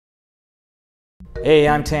Hey,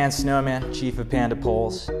 I'm Tan Snowman, Chief of Panda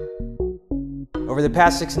Polls. Over the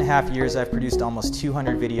past 6.5 years, I've produced almost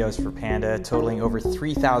 200 videos for Panda, totaling over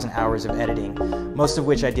 3,000 hours of editing, most of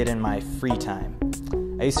which I did in my free time.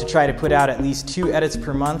 I used to try to put out at least 2 edits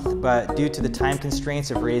per month, but due to the time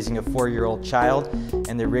constraints of raising a 4-year-old child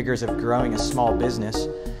and the rigors of growing a small business,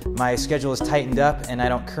 my schedule has tightened up and I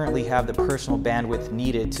don't currently have the personal bandwidth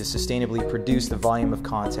needed to sustainably produce the volume of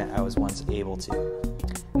content I was once able to.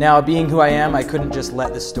 Now, being who I am, I couldn't just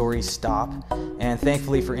let the stories stop, and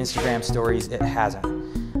thankfully for Instagram stories, it hasn't.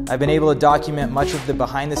 I've been able to document much of the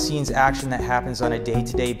behind-the-scenes action that happens on a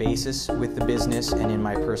day-to-day basis with the business and in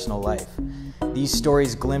my personal life. These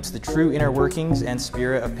stories glimpse the true inner workings and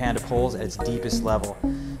spirit of Panda Polls at its deepest level.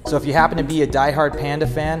 So if you happen to be a die-hard Panda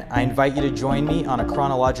fan, I invite you to join me on a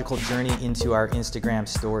chronological journey into our Instagram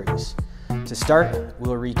stories. To start,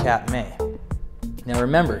 we'll recap May. Now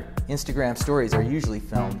remember, Instagram stories are usually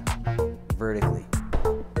filmed vertically.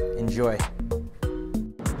 Enjoy.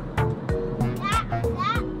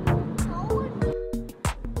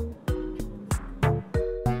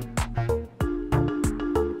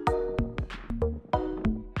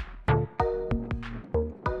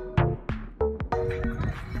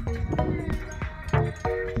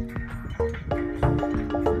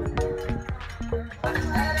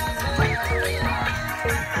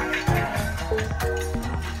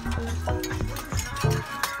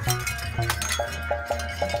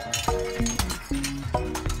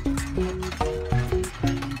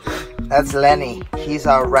 That's Lenny. He's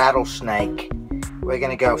our rattlesnake. We're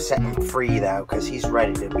gonna go set him free though, because he's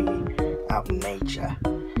ready to be out in nature.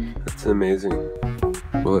 That's amazing.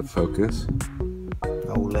 Will it focus?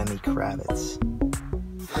 Oh, Lenny Kravitz.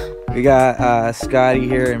 We got Scotty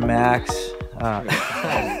here and Max.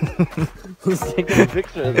 Who's taking a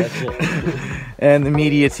picture of that shit? And the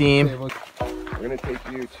media team. We're gonna take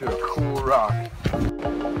you to a cool rock.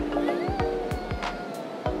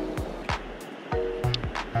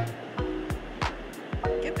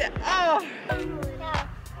 Get that. Oh!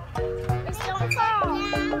 It's so far.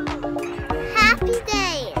 Happy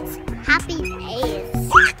days. Happy days.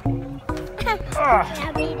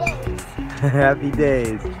 Happy days. Happy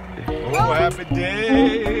days. Oh, happy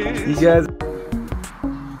days! You guys.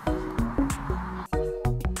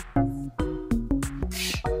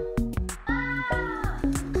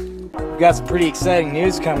 We've got some pretty exciting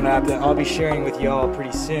news coming up that I'll be sharing with you all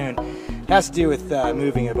pretty soon. It has to do with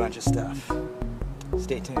moving a bunch of stuff.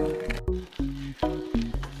 Stay tuned.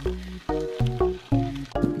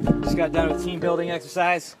 Just got done with team building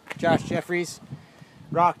exercise. Josh Jeffries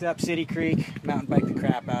rocked up City Creek, mountain biked the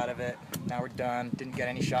crap out of it. Now we're done. Didn't get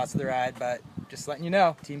any shots of the ride, but just letting you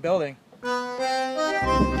know, team building.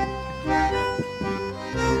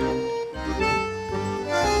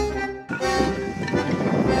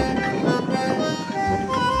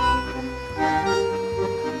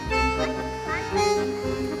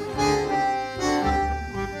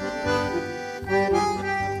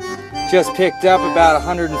 Just picked up about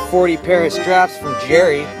 140 pair of straps from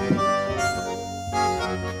Jerry.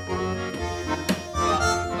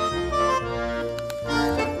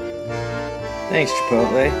 Thanks,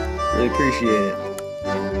 Chipotle. Really appreciate it.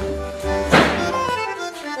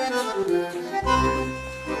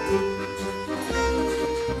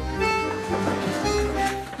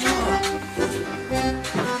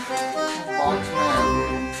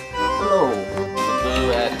 Hello. The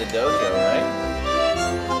boo at the dojo, right?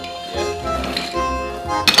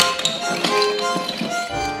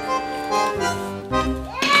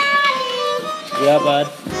 Yeah, bud.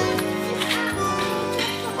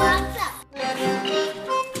 What's up?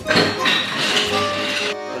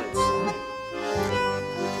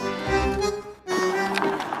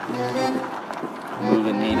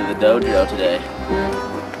 Moving me to the dojo today.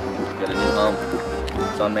 Got a new home.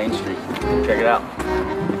 It's on Main Street. Check it out.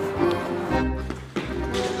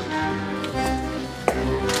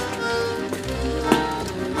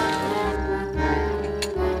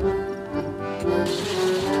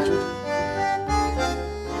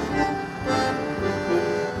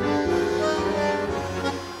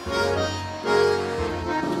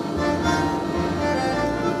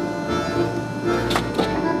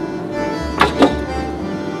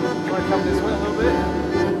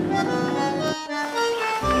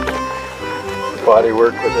 Body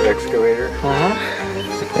work with an excavator.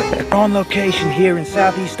 We're on location here in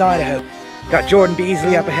Southeast Idaho. Got Jordan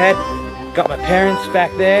Beasley up ahead. Got my parents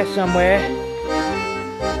back there somewhere.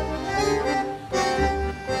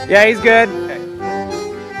 Yeah, he's good.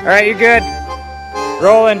 All right, you're good.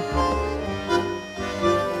 Rolling.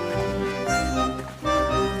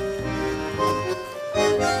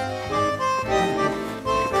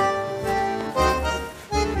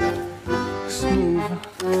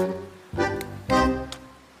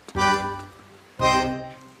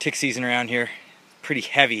 tick season around here. Pretty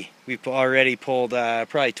heavy. We've already pulled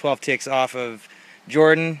probably 12 ticks off of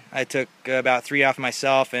Jordan. I took about 3 off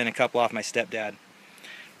myself and a couple off my stepdad.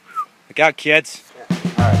 Look out, kids.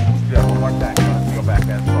 Alright, let's do that one more time. Let's go back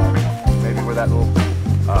that far. Maybe where that little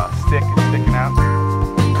stick is sticking out.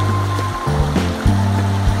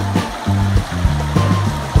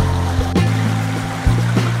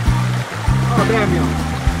 Oh, damn you.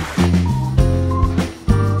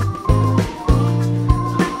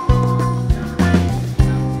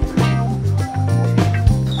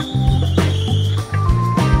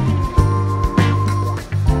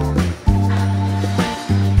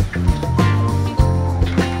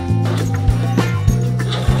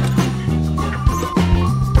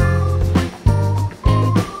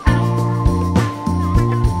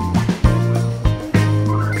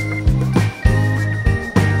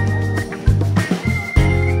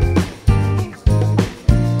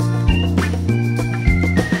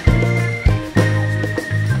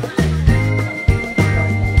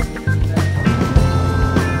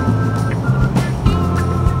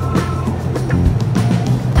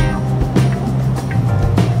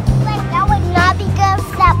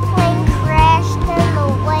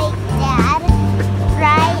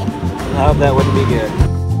 That wouldn't be good.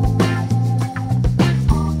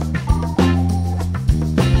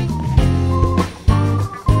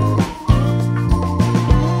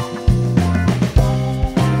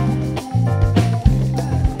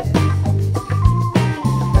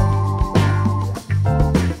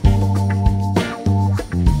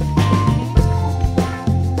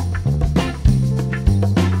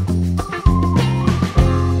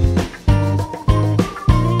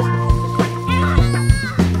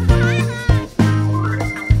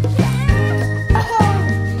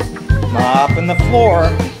 Mopping the floor.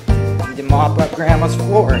 Need to mop up Grandma's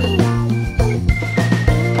floor. Try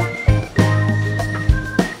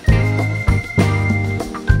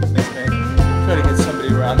to get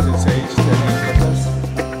somebody around his age to hang with us.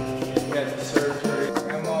 He had surgery.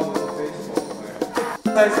 Grandma was a baseball player.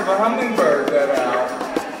 The size of a hummingbird, that owl.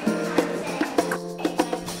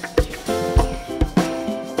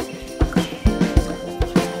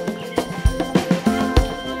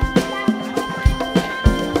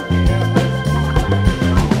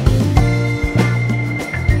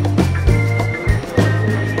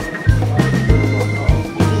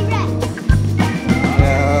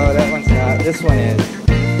 This one is.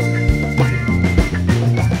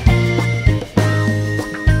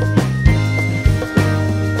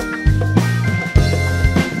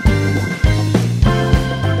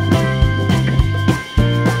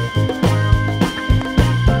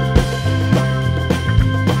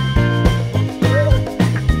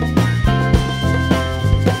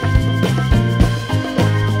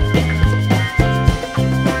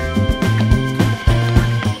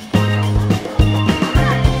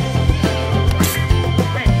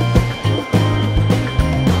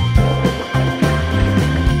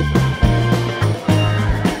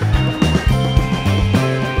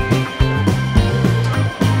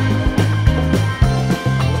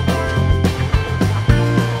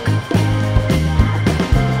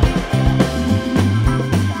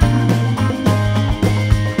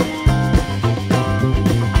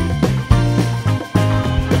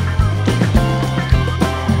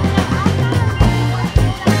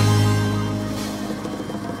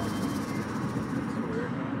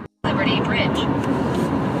 Bridge.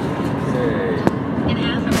 Hey. In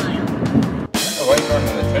half a mile. Oh, why are you running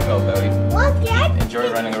on the treadmill, Belly? Look, Dad. Enjoy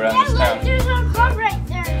running around Dad, this town. look, there's our car right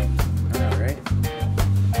there. All right.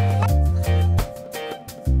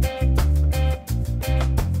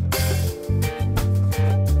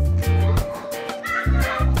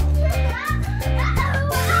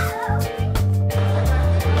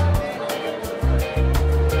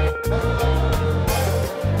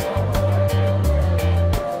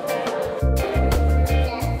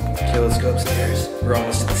 Okay, let's go upstairs. We're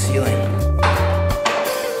almost to the ceiling.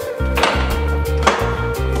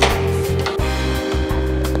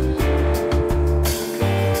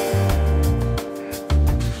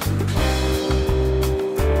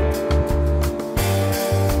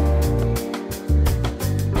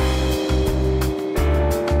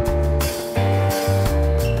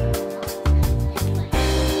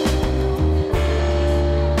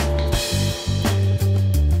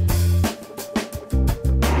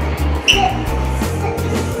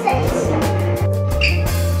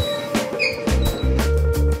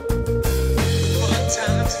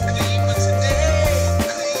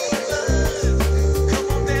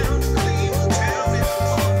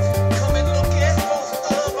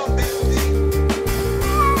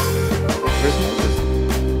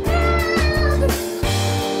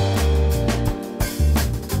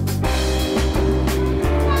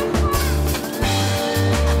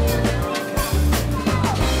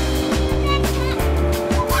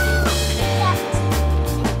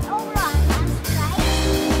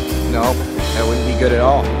 good at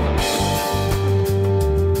all.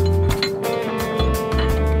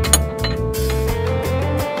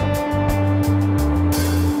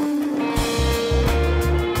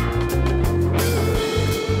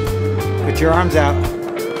 Put your arms out.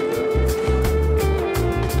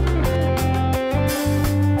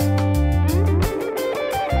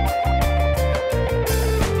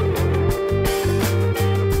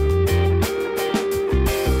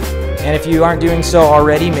 And if you aren't doing so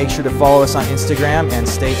already, make sure to follow us on Instagram and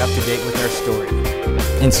stay up to date with our story.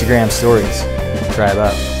 Instagram stories. Try it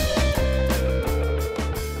out.